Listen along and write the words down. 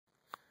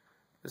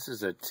This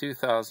is a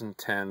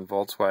 2010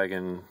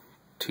 Volkswagen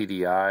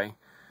TDI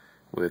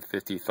with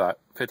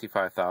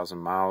 55,000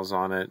 miles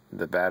on it.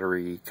 The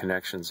battery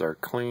connections are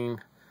clean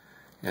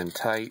and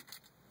tight.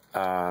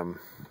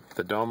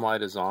 The dome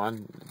light is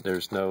on.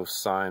 There's no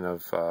sign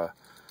of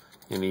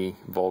any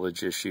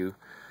voltage issue.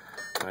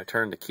 When I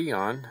turn the key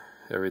on,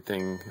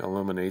 everything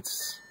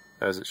illuminates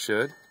as it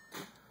should.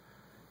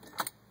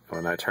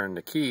 When I turn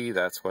the key,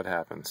 that's what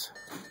happens.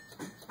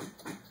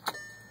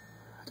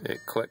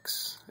 It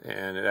clicks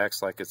and it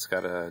acts like it's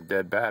got a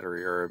dead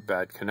battery or a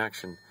bad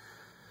connection.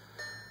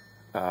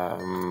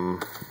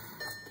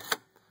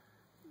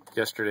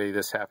 Yesterday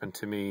this happened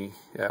to me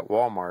at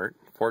Walmart.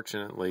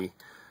 Fortunately,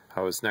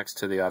 I was next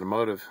to the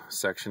automotive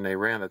section. They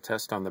ran a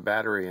test on the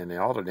battery and the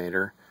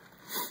alternator,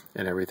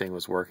 and everything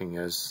was working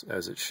as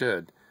it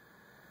should.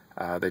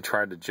 They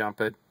tried to jump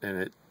it and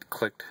it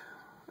clicked,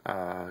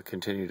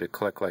 continued to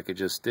click like it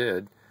just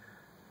did,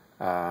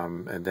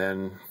 and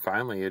then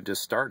finally it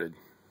just started.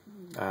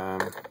 I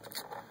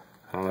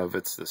don't know if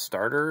it's the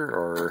starter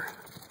or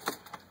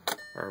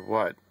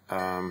what.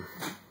 It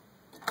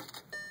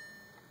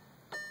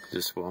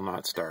just will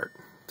not start.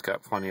 It's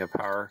got plenty of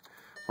power.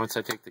 Once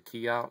I take the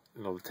key out,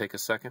 it'll take a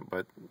second,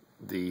 but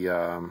the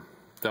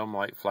dome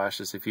light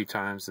flashes a few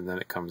times and then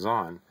it comes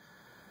on.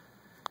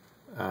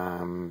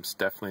 It's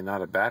definitely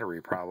not a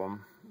battery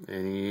problem.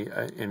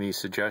 Any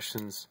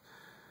suggestions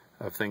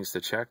of things to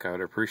check, I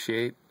would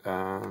appreciate.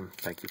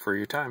 Thank you for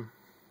your time.